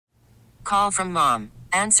Call from mom.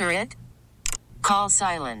 Answer it. Call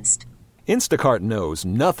silenced. Instacart knows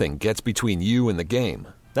nothing gets between you and the game.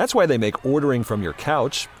 That's why they make ordering from your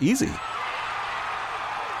couch easy.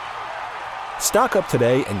 Stock up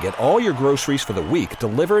today and get all your groceries for the week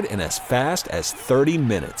delivered in as fast as 30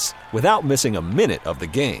 minutes without missing a minute of the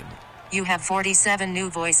game. You have 47 new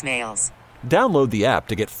voicemails. Download the app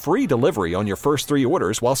to get free delivery on your first 3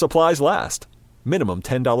 orders while supplies last. Minimum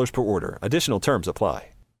 $10 per order. Additional terms apply.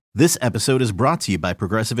 This episode is brought to you by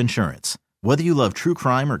Progressive Insurance. Whether you love true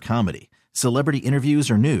crime or comedy, celebrity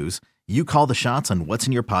interviews or news, you call the shots on what's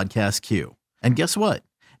in your podcast queue. And guess what?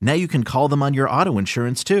 Now you can call them on your auto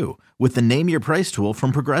insurance too with the Name Your Price tool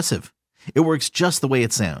from Progressive. It works just the way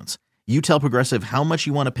it sounds. You tell Progressive how much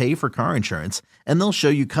you want to pay for car insurance, and they'll show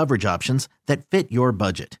you coverage options that fit your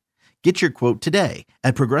budget. Get your quote today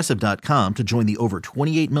at Progressive.com to join the over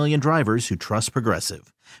 28 million drivers who trust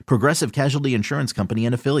Progressive. Progressive Casualty Insurance Company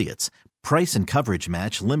and Affiliates. Price and coverage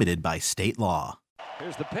match limited by state law.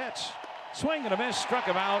 Here's the pitch. Swing and a miss. Struck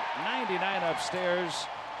him out. 99 upstairs.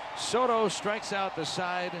 Soto strikes out the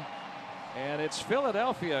side. And it's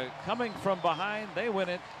Philadelphia coming from behind. They win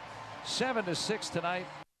it 7-6 tonight.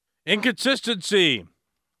 Inconsistency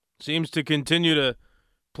seems to continue to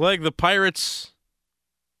plague the Pirates.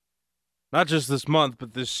 Not just this month,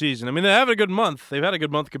 but this season. I mean, they have a good month. They've had a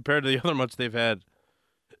good month compared to the other months they've had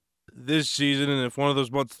this season. And if one of those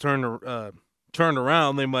months turned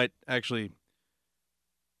around, they might actually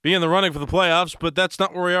be in the running for the playoffs. But that's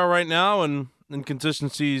not where we are right now, and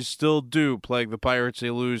inconsistencies still do plague the Pirates. They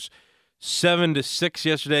lose 7-6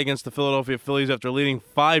 yesterday against the Philadelphia Phillies after leading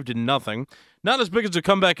 5-0. Not as big as a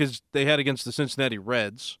comeback as they had against the Cincinnati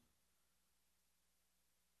Reds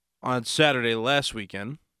on Saturday last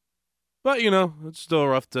weekend. But, you know, it's still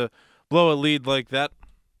rough to blow a lead like that.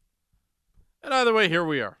 And either way, here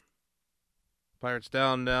we are. Pirates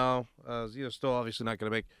down now. Still obviously not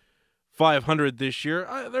going to make 500 this year.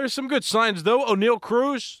 There's some good signs, though. Oneil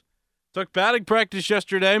Cruz took batting practice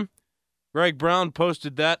yesterday. Greg Brown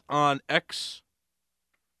posted that on X.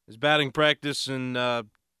 His batting practice, and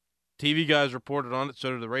TV guys reported on it.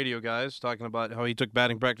 So did the radio guys, talking about how he took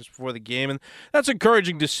batting practice before the game. And that's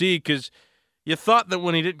encouraging to see, because you thought that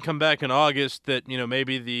when he didn't come back in August that, you know,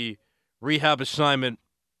 maybe the rehab assignment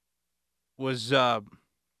was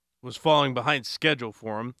falling behind schedule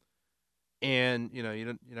for him. And, you know,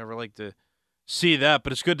 you never like to see that,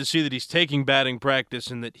 but it's good to see that he's taking batting practice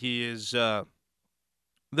and that he is that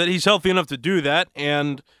he's healthy enough to do that,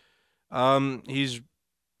 and he's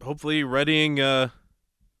hopefully readying a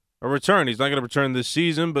return. He's not going to return this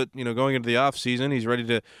season, but, you know, going into the off season, he's ready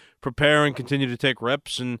to prepare and continue to take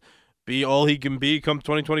reps and be all he can be come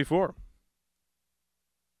 2024.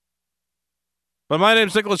 But my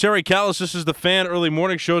name's Nicholas Harry Callas. This is the Fan Early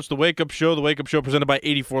Morning Show. It's the Wake Up Show. The Wake Up Show presented by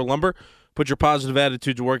 84 Lumber. Put your positive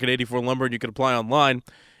attitude to work at 84 Lumber, and you can apply online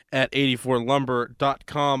at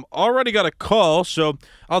 84lumber.com. Already got a call, so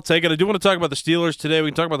I'll take it. I do want to talk about the Steelers today. We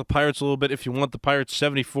can talk about the Pirates a little bit if you want. The Pirates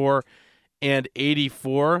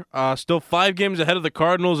 74-84. Still 5 games ahead of the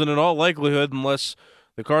Cardinals, and in all likelihood, unless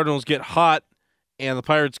the Cardinals get hot and the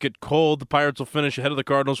Pirates get cold, the Pirates will finish ahead of the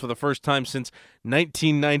Cardinals for the first time since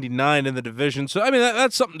 1999 in the division. So, I mean,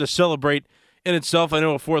 that's something to celebrate in itself. I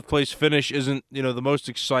know a fourth-place finish isn't, you know, the most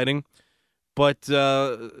exciting, but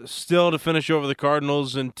still to finish over the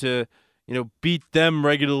Cardinals and to, you know, beat them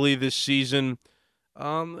regularly this season,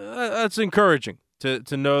 that's encouraging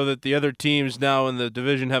to know that the other teams now in the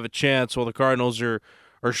division have a chance while the Cardinals are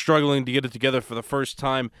struggling to get it together for the first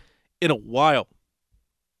time in a while.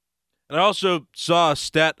 And I also saw a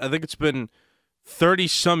stat, I think it's been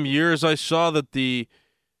 30-some years I saw that the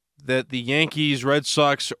Yankees, Red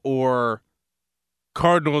Sox, or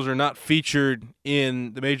Cardinals are not featured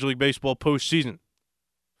in the Major League Baseball postseason.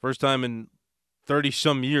 First time in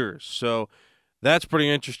 30-some years. So that's pretty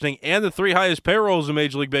interesting. And the 3 highest payrolls in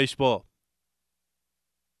Major League Baseball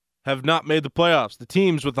have not made the playoffs. The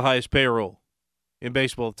teams with the highest payroll in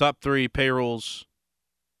baseball, the top 3 payrolls,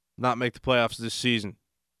 not make the playoffs this season.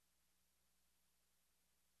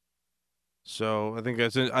 So I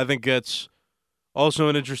think that's also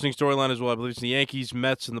an interesting storyline as well. I believe it's the Yankees,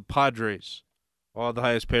 Mets, and the Padres. All the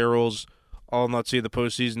highest payrolls, all not see the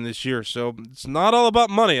postseason this year. So it's not all about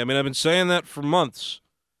money. I mean, I've been saying that for months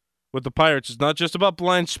with the Pirates. It's not just about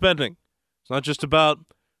blind spending. It's not just about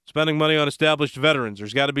spending money on established veterans.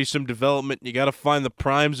 There's got to be some development. You got to find the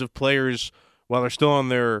primes of players while they're still on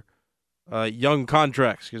their young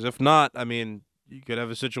contracts. Because if not, I mean, you could have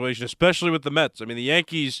a situation, especially with the Mets. I mean, the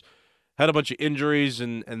Yankees had a bunch of injuries,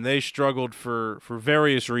 and they struggled for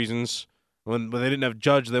various reasons. When they didn't have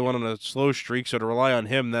Judge, they went on a slow streak, so to rely on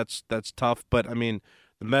him, that's tough. But, I mean,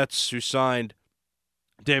 the Mets, who signed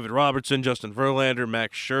David Robertson, Justin Verlander,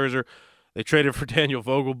 Max Scherzer. They traded for Daniel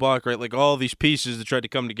Vogelbach, right? Like all these pieces that tried to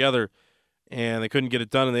come together, and they couldn't get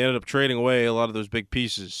it done, and they ended up trading away a lot of those big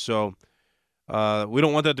pieces. So we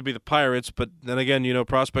don't want that to be the Pirates, but then again,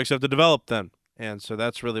 prospects have to develop then. And so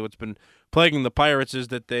that's really what's been plaguing the Pirates, is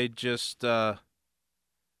that they just the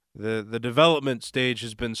development stage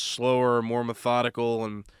has been slower, more methodical,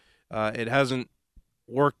 and it hasn't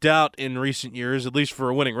worked out in recent years, at least for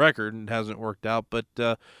a winning record. It hasn't worked out, but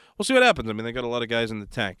we'll see what happens. I mean, they got a lot of guys in the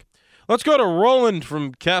tank. Let's go to Roland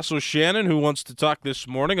from Castle Shannon, who wants to talk this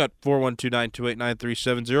morning at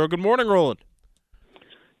 412-928-9370. Good morning, Roland.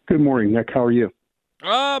 Good morning, Nick. How are you?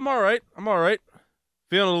 I'm all right.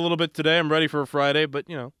 Feeling a little bit today. I'm ready for a Friday, but,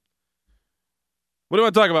 What do you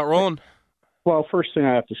want to talk about, Roland? Well, first thing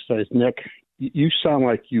I have to say is, Nick, you sound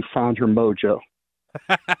like you found your mojo.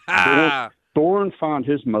 Thorne found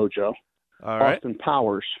his mojo. All right. Austin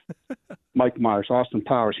Powers, Mike Myers, Austin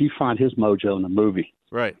Powers, he found his mojo in the movie.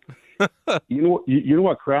 Right. You know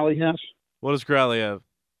what Crowley has? What does Crowley have?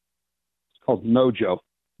 It's called Nojo.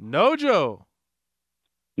 Nojo?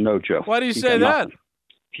 Nojo. Why do you say that? Nothing.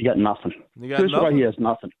 He got nothing. Here's why he has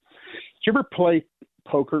nothing. Did you ever play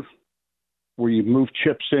poker where you move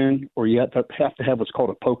chips in, or you have to have what's called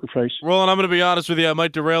a poker face? Roland, I'm going to be honest with you. I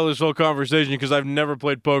might derail this whole conversation because I've never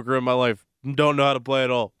played poker in my life. Don't know how to play at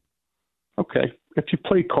all. Okay. If you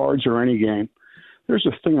play cards or any game, there's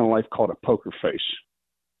a thing in life called a poker face.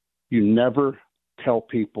 You never tell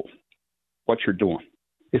people what you're doing.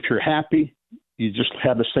 If you're happy, you just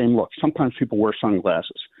have the same look. Sometimes people wear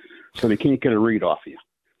sunglasses, so they can't get a read off you.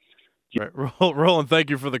 Right. Roland, thank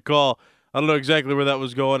you for the call. I don't know exactly where that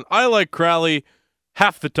was going. I like Crowley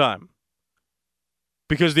half the time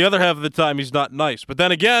because the other half of the time he's not nice. But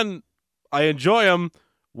then again, I enjoy him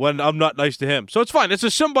when I'm not nice to him. So it's fine. It's a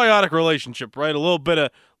symbiotic relationship, right? A little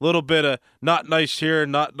bit of not nice here,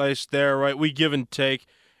 not nice there, right? We give and take.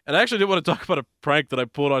 And I actually did want to talk about a prank that I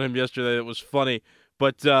pulled on him yesterday that was funny.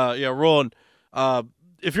 But, Roland,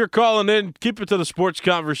 if you're calling in, keep it to the sports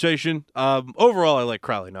conversation. Overall, I like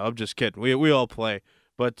Crowley. No, I'm just kidding. We all play.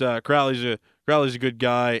 But Crowley's a good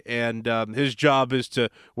guy, and his job is to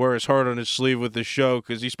wear his heart on his sleeve with the show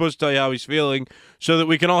because he's supposed to tell you how he's feeling so that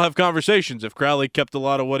we can all have conversations. If Crowley kept a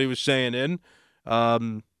lot of what he was saying in,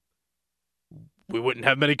 we wouldn't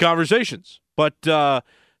have many conversations. But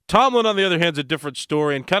Tomlin, on the other hand, is a different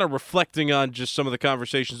story, and kind of reflecting on just some of the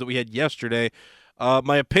conversations that we had yesterday,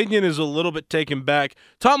 my opinion is a little bit taken back.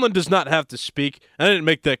 Tomlin does not have to speak. I didn't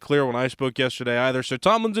make that clear when I spoke yesterday either, so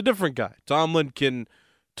Tomlin's a different guy. Tomlin can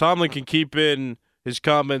keep in his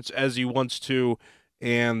comments as he wants to,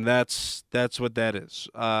 and that's what that is.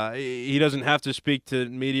 He doesn't have to speak to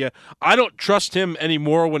media. I don't trust him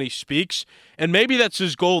anymore when he speaks, and maybe that's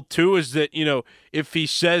his goal too, is that, if he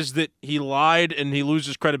says that he lied and he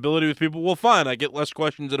loses credibility with people, well, fine. I get less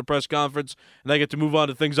questions at a press conference, and I get to move on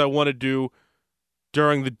to things I want to do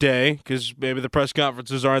during the day because maybe the press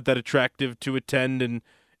conferences aren't that attractive to attend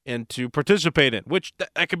and to participate in, which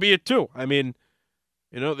that could be it too. I mean,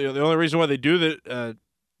 the only reason why they do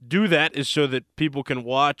that is so that people can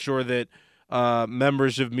watch or that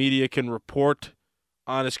members of media can report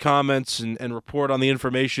on his comments and report on the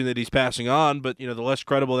information that he's passing on. But, the less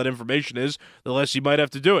credible that information is, the less he might have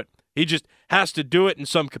to do it. He just has to do it in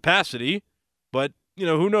some capacity, but,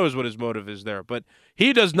 who knows what his motive is there. But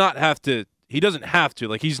he does not have to. He doesn't have to.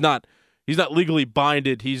 Like, he's not legally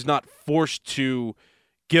binded. He's not forced to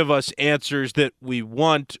give us answers that we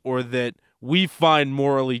want or that we find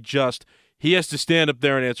morally just. He has to stand up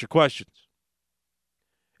there and answer questions.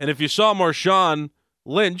 And if you saw Marshawn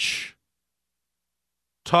Lynch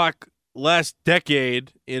talk last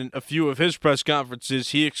decade in a few of his press conferences,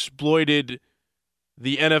 he exploited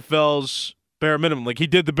the NFL's bare minimum. Like, he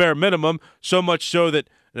did the bare minimum, so much so that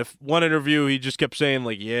in one interview he just kept saying,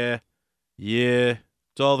 like, yeah,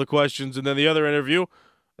 it's all the questions. And then the other interview,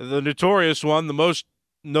 the notorious one, the most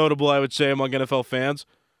notable, I would say, among NFL fans,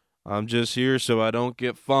 I'm just here so I don't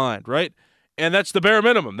get fined, right? And that's the bare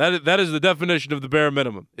minimum. That is the definition of the bare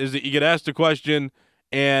minimum, is that you get asked a question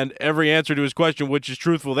and every answer to his question, which is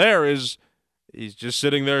truthful there, is he's just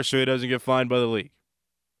sitting there so he doesn't get fined by the league.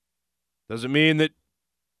 Doesn't mean that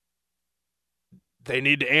they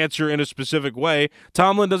need to answer in a specific way.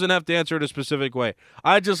 Tomlin doesn't have to answer in a specific way.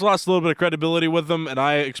 I just lost a little bit of credibility with him, and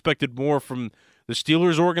I expected more from the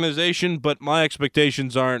Steelers organization, but my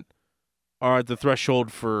expectations aren't the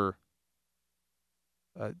threshold for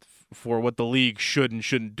what the league should and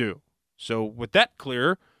shouldn't do. So with that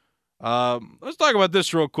clear, let's talk about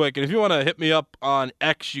this real quick. And if you want to hit me up on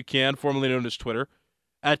X, you can, formerly known as Twitter,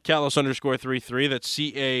 at Callas_33. That's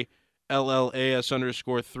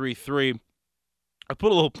CALLAS_33. I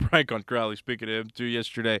put a little prank on Crowley, speaking to him, too,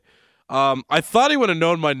 yesterday. I thought he would have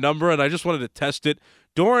known my number, and I just wanted to test it.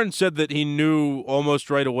 Doran said that he knew almost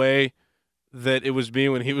right away that it was me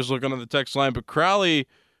when he was looking on the text line, but Crowley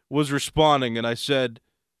was responding, and I said,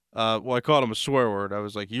 I called him a swear word. I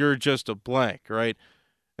was like, "You're just a blank," right?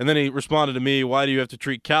 And then he responded to me, "Why do you have to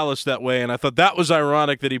treat Callas that way?" And I thought that was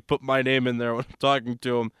ironic that he put my name in there when I'm talking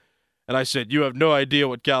to him. And I said, "You have no idea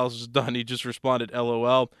what Callas has done." He just responded,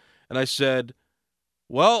 "LOL." And I said,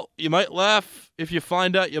 "Well, you might laugh if you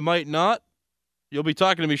find out, you might not. You'll be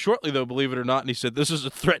talking to me shortly, though, believe it or not." And he said, "This is a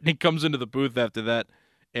threat." And he comes into the booth after that.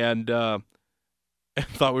 And I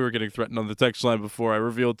thought we were getting threatened on the text line before. I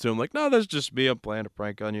revealed to him, like, "No, that's just me. I'm playing a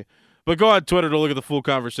prank on you." But go on Twitter to look at the full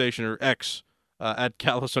conversation, or X, at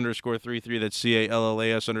Callas_33. That's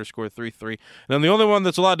CALLAS_33. And I'm the only one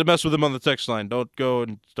that's allowed to mess with him on the text line. Don't go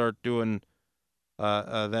and start doing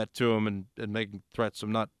that to him and making threats.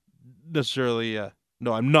 I'm not necessarily,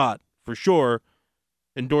 no, I'm not, for sure,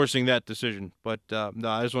 endorsing that decision. But, no,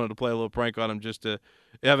 I just wanted to play a little prank on him just to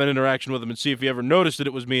have an interaction with him and see if he ever noticed that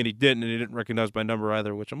it was me, and he didn't, and he didn't recognize my number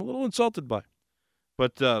either, which I'm a little insulted by.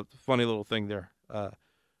 But funny little thing there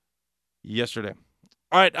yesterday.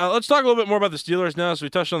 All right, let's talk a little bit more about the Steelers now. So we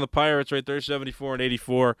touched on the Pirates right there,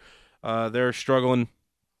 74-84. They're struggling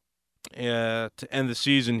to end the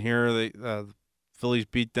season here. The Phillies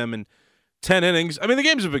beat them in 10 innings. I mean, the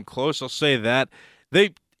games have been close, I'll say that.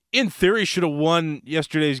 They, in theory, should have won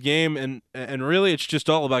yesterday's game, and really it's just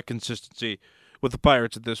all about consistency with the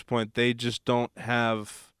Pirates at this point. They just don't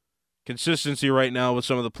have consistency right now with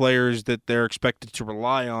some of the players that they're expected to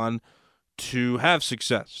rely on to have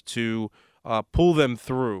success, to pull them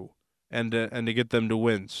through and to get them to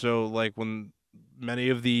win. So, like, when many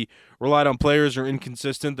of the relied on players are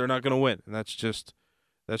inconsistent, they're not going to win, and that's just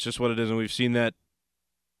what it is. And we've seen that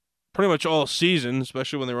pretty much all season,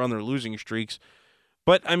 especially when they were on their losing streaks.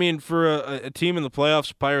 But I mean, for a team in the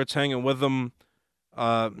playoffs, Pirates hanging with them.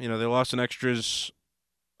 They lost in extras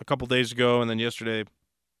a couple days ago, and then yesterday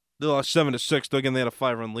they lost 7-6. Though again, they had a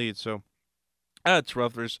 5-run lead, so it's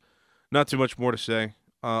rough. There's not too much more to say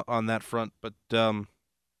on that front, but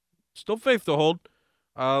still faith to hold.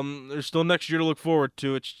 There's still next year to look forward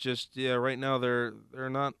to. It's just, right now they're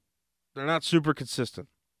not super consistent.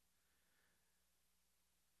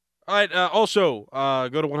 All right, also,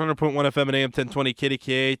 go to 100.1 FM and AM 1020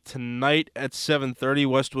 KDKA tonight at 7:30.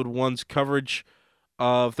 Westwood One's coverage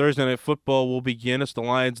of Thursday Night Football will begin. It's the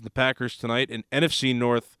Lions and the Packers tonight, an NFC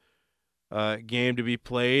North game to be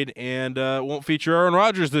played, and it won't feature Aaron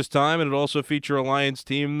Rodgers this time, and it'll also feature a Lions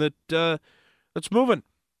team that's moving,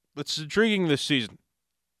 that's intriguing this season.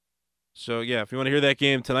 So, yeah, if you want to hear that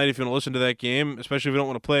game tonight, if you want to listen to that game, especially if you don't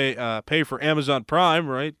want to pay for Amazon Prime,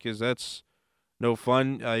 right, because that's no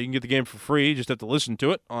fun. You can get the game for free. You just have to listen to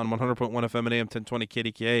it on 100.1 FM and AM 1020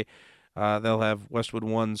 KDKA. They'll have Westwood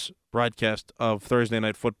One's broadcast of Thursday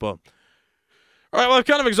Night Football. All right, well, I've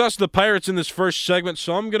kind of exhausted the Pirates in this first segment,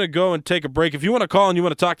 so I'm going to go and take a break. If you want to call and you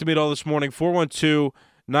want to talk to me at all this morning,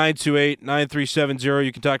 412-928-9370.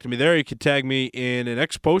 You can talk to me there. You can tag me in an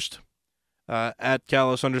X post at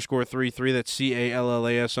Callas_33. That's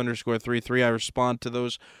CALLAS_33. I respond to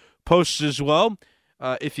those posts as well.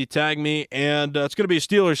 If you tag me, and it's going to be a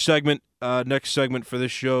Steelers segment, next segment for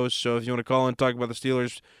this show. So if you want to call and talk about the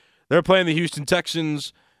Steelers, they're playing the Houston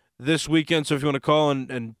Texans this weekend. So if you want to call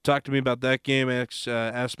and talk to me about that game,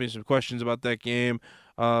 ask me some questions about that game,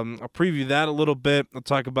 I'll preview that a little bit. I'll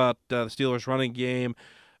talk about the Steelers running game.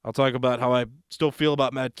 I'll talk about how I still feel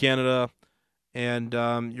about Matt Canada. And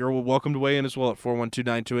you're welcome to weigh in as well at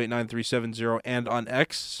 412-928-9370 and on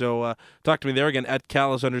X. So talk to me there again at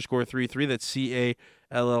Callas_33. That's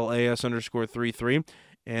CALLAS_33.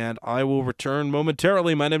 And I will return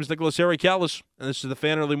momentarily. My name is Nicholas Harry Callas, and this is the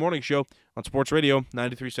Fan Early Morning Show on Sports Radio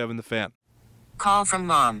 93.7 The Fan. Call from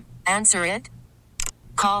mom. Answer it.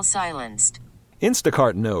 Call silenced.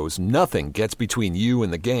 Instacart knows nothing gets between you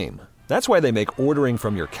and the game. That's why they make ordering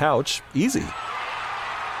from your couch easy.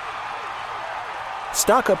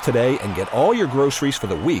 Stock up today and get all your groceries for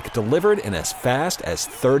the week delivered in as fast as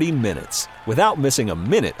 30 minutes without missing a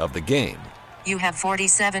minute of the game. You have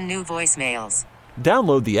 47 new voicemails.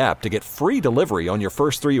 Download the app to get free delivery on your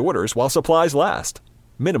first 3 orders while supplies last.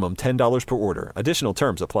 Minimum $10 per order. Additional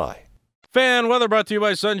terms apply. Fan weather brought to you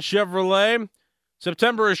by Sun Chevrolet.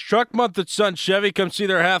 September is truck month at Sun Chevy. Come see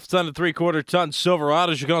their half-ton to three-quarter-ton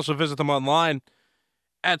Silverados. You can also visit them online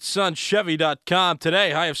at sunchevy.com.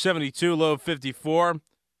 Today, high of 72, low of 54.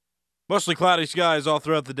 Mostly cloudy skies all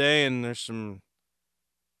throughout the day, and there's some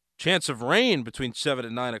chance of rain between 7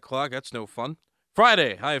 and 9 o'clock. That's no fun.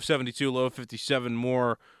 Friday, high of 72, low of 57,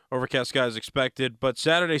 more overcast skies expected. But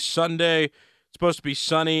Saturday, Sunday, it's supposed to be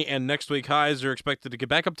sunny, and next week highs are expected to get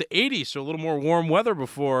back up to 80, so a little more warm weather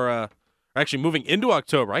before actually moving into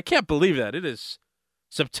October. I can't believe that. It is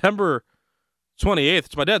September 28th.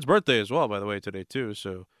 It's my dad's birthday as well, by the way, today, too.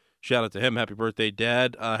 So shout out to him. Happy birthday,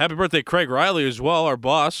 Dad. Happy birthday, Craig Riley, as well, our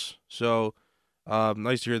boss. So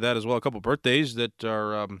nice to hear that as well. A couple birthdays that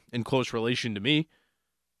are in close relation to me.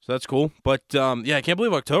 So that's cool. But, yeah, I can't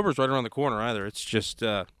believe October's right around the corner either. It's just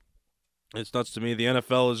it's nuts to me. The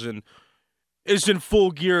NFL is in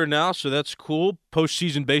full gear now, so that's cool.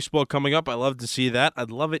 Postseason baseball coming up. I love to see that. I'd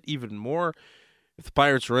love it even more if the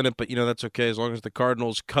Pirates were in it, but, that's okay. As long as the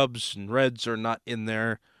Cardinals, Cubs, and Reds are not in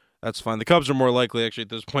there, that's fine. The Cubs are more likely, actually, at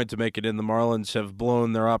this point to make it in. The Marlins have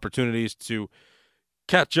blown their opportunities to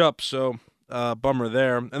catch up, so bummer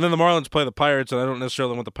there. And then the Marlins play the Pirates, and I don't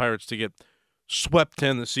necessarily want the Pirates to get swept to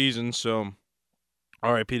end the season, so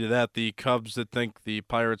RIP to that. The Cubs that think the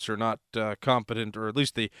Pirates are not competent, or at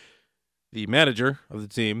least the manager of the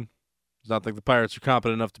team does not think the Pirates are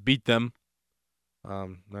competent enough to beat them.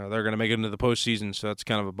 They're going to make it into the postseason, so that's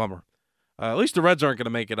kind of a bummer. At least the Reds aren't going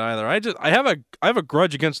to make it either. I have a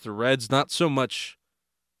grudge against the Reds, not so much,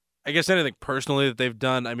 I guess, anything personally that they've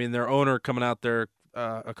done. I mean, their owner coming out there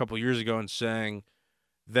a couple years ago and saying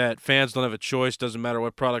that fans don't have a choice, doesn't matter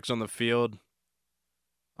what product's on the field,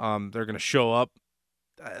 they're going to show up.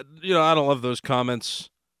 I don't love those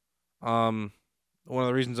comments. One of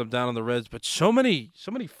the reasons I'm down on the Reds, but so many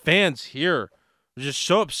fans here are just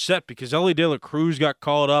so upset because Oneil Cruz got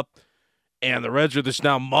called up, and the Reds are this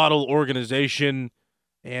now model organization,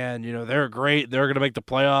 and they're great. They're going to make the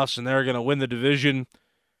playoffs, and they're going to win the division,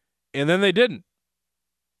 and then they didn't.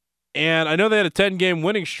 And I know they had a 10-game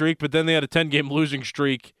winning streak, but then they had a 10-game losing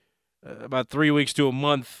streak about 3 weeks to a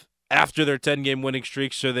month after their 10-game winning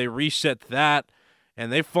streak, so they reset that,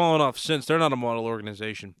 and they've fallen off since. They're not a model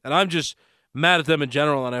organization, and I'm just mad at them in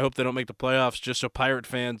general, and I hope they don't make the playoffs just so Pirate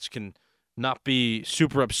fans can not be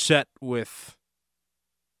super upset with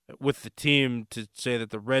the team to say that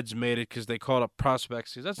the Reds made it because they called up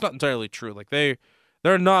prospects. Because that's not entirely true. Like they're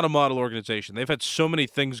not a model organization. They've had so many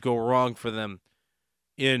things go wrong for them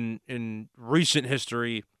in recent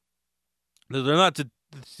history that they're not the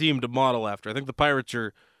team to model after. I think the Pirates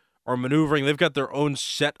are maneuvering. They've got their own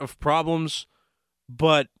set of problems,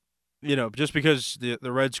 but just because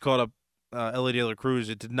the Reds called up Oneil Cruz,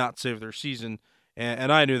 it did not save their season,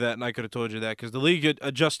 and I knew that, and I could have told you that because the league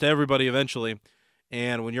adjusts to everybody eventually,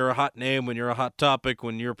 and when you're a hot name, when you're a hot topic,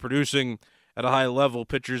 when you're producing at a high level,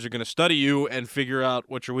 pitchers are going to study you and figure out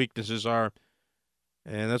what your weaknesses are,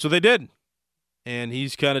 and that's what they did, and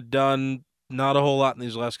he's kind of done not a whole lot in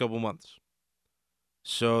these last couple months.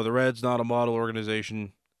 So the Reds, not a model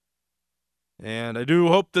organization, and I do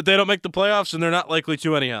hope that they don't make the playoffs, and they're not likely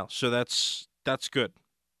to anyhow, so that's good.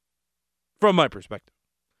 From my perspective.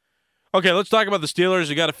 Okay, let's talk about the Steelers.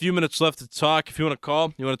 We got a few minutes left to talk. If you want to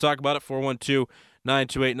call, you want to talk about it,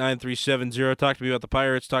 412-928-9370. Talk to me about the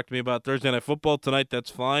Pirates. Talk to me about Thursday Night Football tonight. That's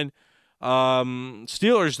fine.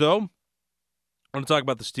 Steelers, though. I want to talk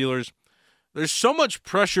about the Steelers. There's so much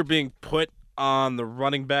pressure being put on the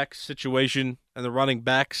running back situation and the running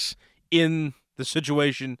backs in the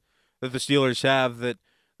situation that the Steelers have that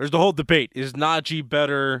there's the whole debate. Is Najee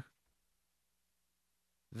better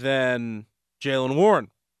than Jaylen Warren?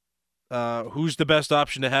 Who's the best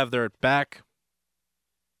option to have there at back?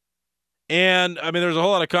 And, I mean, there's a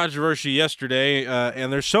whole lot of controversy yesterday,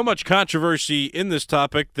 and there's so much controversy in this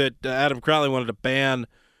topic that Adam Crowley wanted to ban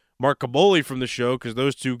Mark Caboli from the show because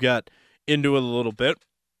those two got into it a little bit.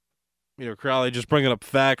 Crowley just bringing up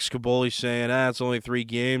facts, Caboli saying, it's only 3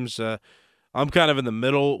 games. I'm kind of in the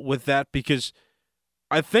middle with that because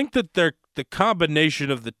I think that the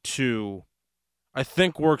combination of the two I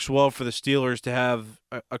think works well for the Steelers to have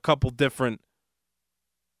a couple different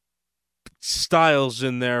styles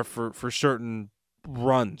in there for certain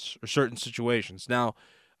runs or certain situations. Now,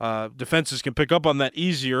 defenses can pick up on that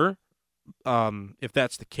easier if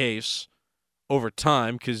that's the case over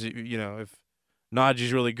time because, if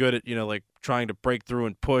Najee's really good at, like trying to break through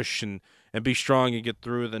and push and be strong and get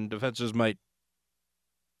through, then defenses might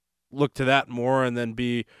look to that more and then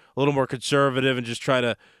be a little more conservative and just try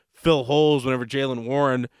to fill holes whenever Jaylen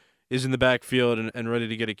Warren is in the backfield and ready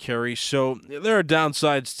to get a carry. So there are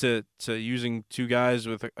downsides to using two guys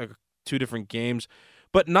with two different games.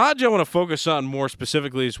 But Najee I want to focus on more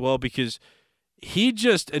specifically as well because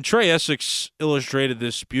and Trey Essex illustrated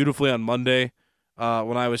this beautifully on Monday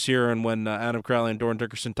when I was here and when Adam Crowley and Doran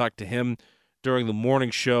Dickerson talked to him during the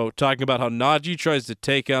morning show, talking about how Najee tries to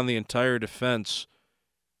take on the entire defense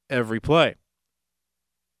every play.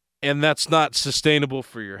 and that's not sustainable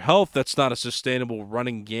for your health. That's not a sustainable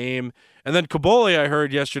running game. And then Kabole, I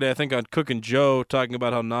heard yesterday, I think on Cook and Joe, talking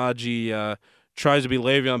about how Najee tries to be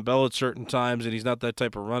Le'Veon Bell at certain times, and he's not that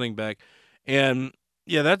type of running back. And,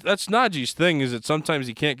 yeah, that's Najee's thing, is that sometimes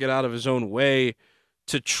he can't get out of his own way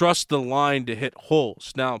to trust the line to hit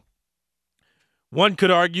holes. Now, one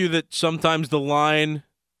could argue that sometimes the line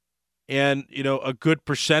and, a good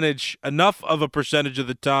percentage, enough of a percentage of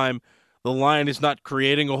the time, the line is not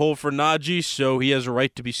creating a hole for Najee, so he has a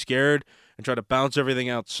right to be scared and try to bounce everything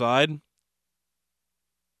outside.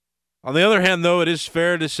 On the other hand, though, it is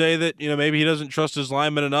fair to say that, maybe he doesn't trust his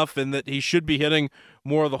linemen enough and that he should be hitting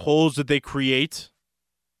more of the holes that they create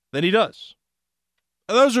than he does.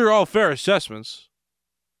 And those are all fair assessments.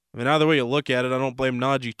 I mean, either way you look at it, I don't blame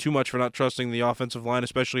Najee too much for not trusting the offensive line,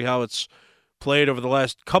 especially how it's played over the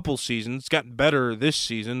last couple seasons. It's gotten better this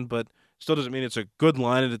season, but still doesn't mean it's a good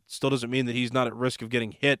line, and it still doesn't mean that he's not at risk of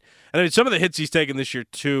getting hit. And I mean, some of the hits he's taken this year,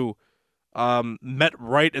 too, met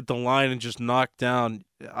right at the line and just knocked down.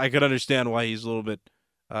 I could understand why he's a little bit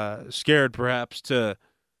scared, perhaps, to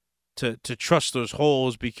trust those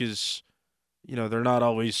holes because, they're not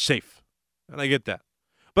always safe. And I get that.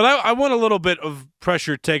 But I want a little bit of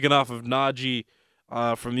pressure taken off of Najee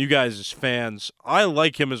from you guys as fans. I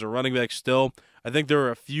like him as a running back still. I think there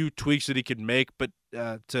are a few tweaks that he could make, but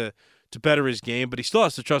to better his game. But he still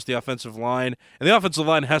has to trust the offensive line, and the offensive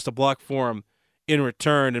line has to block for him in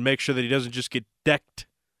return and make sure that he doesn't just get decked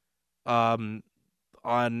on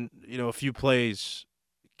a few plays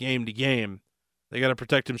game to game. They got to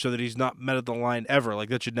protect him so that he's not met at the line ever. Like,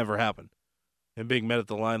 that should never happen. And being met at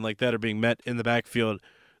the line like that or being met in the backfield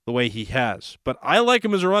the way he has. But I like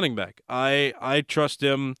him as a running back. I trust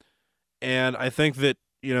him, and I think that,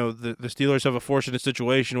 the Steelers have a fortunate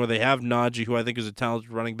situation where they have Najee, who I think is a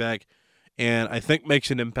talented running back, and I think makes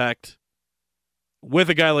an impact with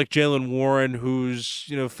a guy like Jaylen Warren, who's,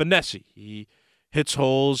 finessey. He hits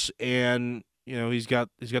holes, and, he's got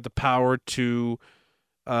the power to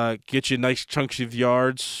get you nice chunks of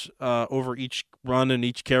yards over each run and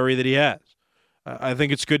each carry that he has. I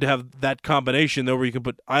think it's good to have that combination, though, where you can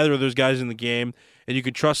put either of those guys in the game, and you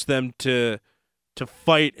can trust them to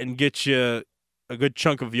fight and get you a good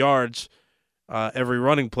chunk of yards every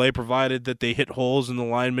running play, provided that they hit holes and the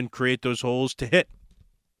linemen create those holes to hit.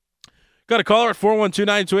 Got a caller at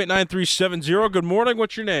 412-928-9370. Good morning.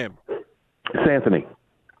 What's your name? It's Anthony.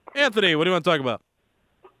 Anthony, what do you want to talk about?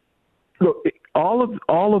 Look, all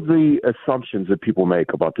of the assumptions that people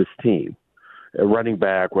make about this team, a running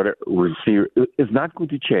back, whatever receiver, is not going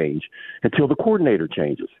to change until the coordinator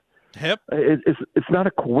changes. Yep. It's not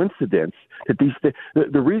a coincidence that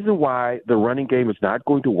the reason why the running game is not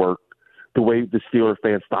going to work the way the Steelers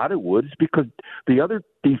fans thought it would is because the other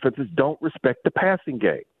defenses don't respect the passing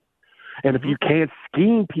game. And if you can't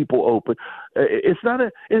scheme people open, it's not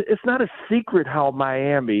a secret how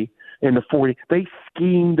Miami in the 40 they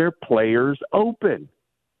scheme their players open.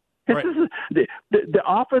 Right. This is the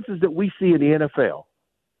offenses that we see in the NFL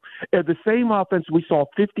are the same offense we saw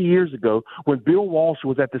 50 years ago when Bill Walsh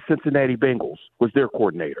was at the Cincinnati Bengals, was their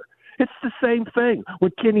coordinator. It's the same thing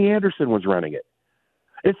when Kenny Anderson was running it.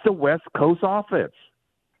 It's the West Coast offense.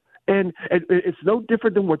 And it's no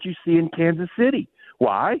different than what you see in Kansas City.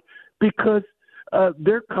 Why? Because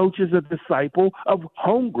their coach is a disciple of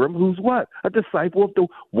Holmgren, who's what? A disciple of the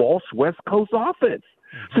Walsh West Coast offense.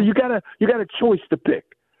 Mm-hmm. So you got a choice to pick.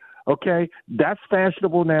 Okay, that's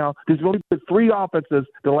fashionable now. There's only been 3 offenses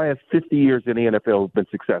the last 50 years in the NFL have been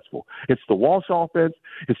successful. It's the Walsh offense,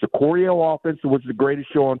 it's the Coryell offense, that was the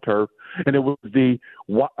greatest show on turf, and it was the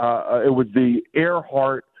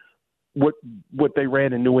Earhart, what they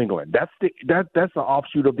ran in New England. That's an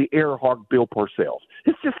offshoot of the Earhart Bill Parcells.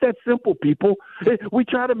 It's just that simple, people. We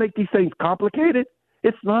try to make these things complicated.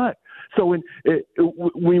 It's not. So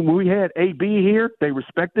when we had AB here, they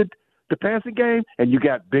respected the passing game, and you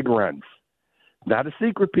got big runs. Not a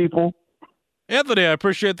secret, people. Anthony, I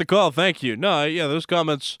appreciate the call. Thank you. No, yeah, those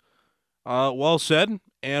comments, well said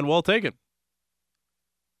and well taken.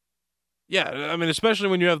 Yeah, I mean, especially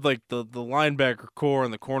when you have like the linebacker core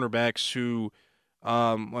and the cornerbacks who,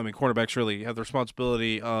 cornerbacks really have the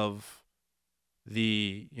responsibility of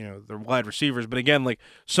the wide receivers. But again, like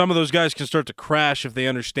some of those guys can start to crash if they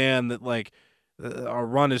understand that like a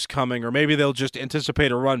run is coming, or maybe they'll just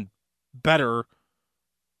anticipate a run better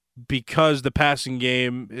because the passing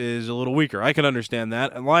game is a little weaker. I can understand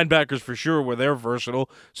that. And linebackers for sure, where they're versatile.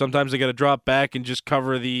 Sometimes they got to drop back and just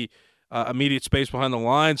cover the immediate space behind the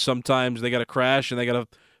line. Sometimes they got to crash and they got to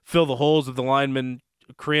fill the holes that the linemen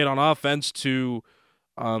create on offense to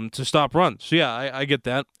stop runs. So yeah, I get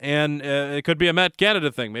that. And it could be a Matt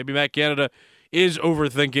Canada thing. Maybe Matt Canada is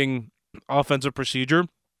overthinking offensive procedure,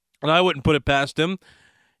 and I wouldn't put it past him.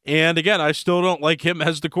 And again, I still don't like him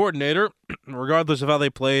as the coordinator, regardless of how they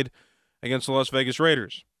played against the Las Vegas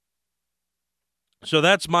Raiders. So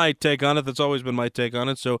that's my take on it. That's always been my take on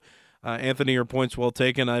it. So, Anthony, your point's well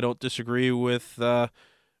taken. I don't disagree with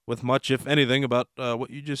much, if anything, about what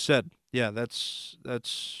you just said. Yeah, that's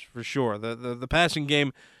for sure. The passing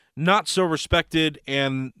game, not so respected,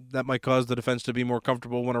 and that might cause the defense to be more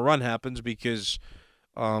comfortable when a run happens because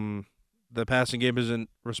the passing game isn't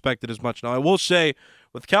respected as much. Now, I will say,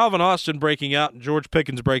 with Calvin Austin breaking out and George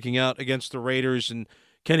Pickens breaking out against the Raiders and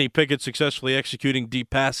Kenny Pickett successfully executing deep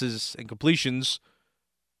passes and completions,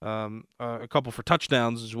 a couple for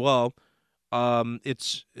touchdowns as well,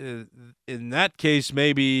 it's in that case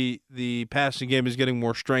maybe the passing game is getting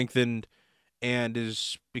more strengthened and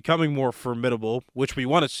is becoming more formidable, which we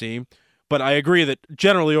want to see. But I agree that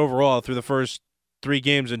generally overall through the first 3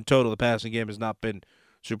 games in total, the passing game has not been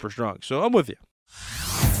super strong. So I'm with you.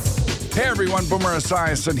 Hey everyone, Boomer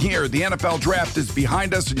Esiason here. The NFL Draft is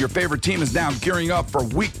behind us and your favorite team is now gearing up for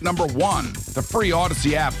week number 1. The free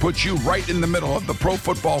Odyssey app puts you right in the middle of the pro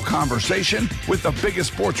football conversation with the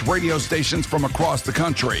biggest sports radio stations from across the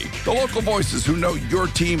country. The local voices who know your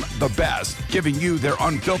team the best, giving you their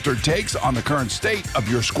unfiltered takes on the current state of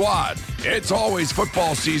your squad. It's always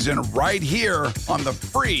football season right here on the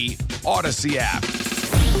free Odyssey app.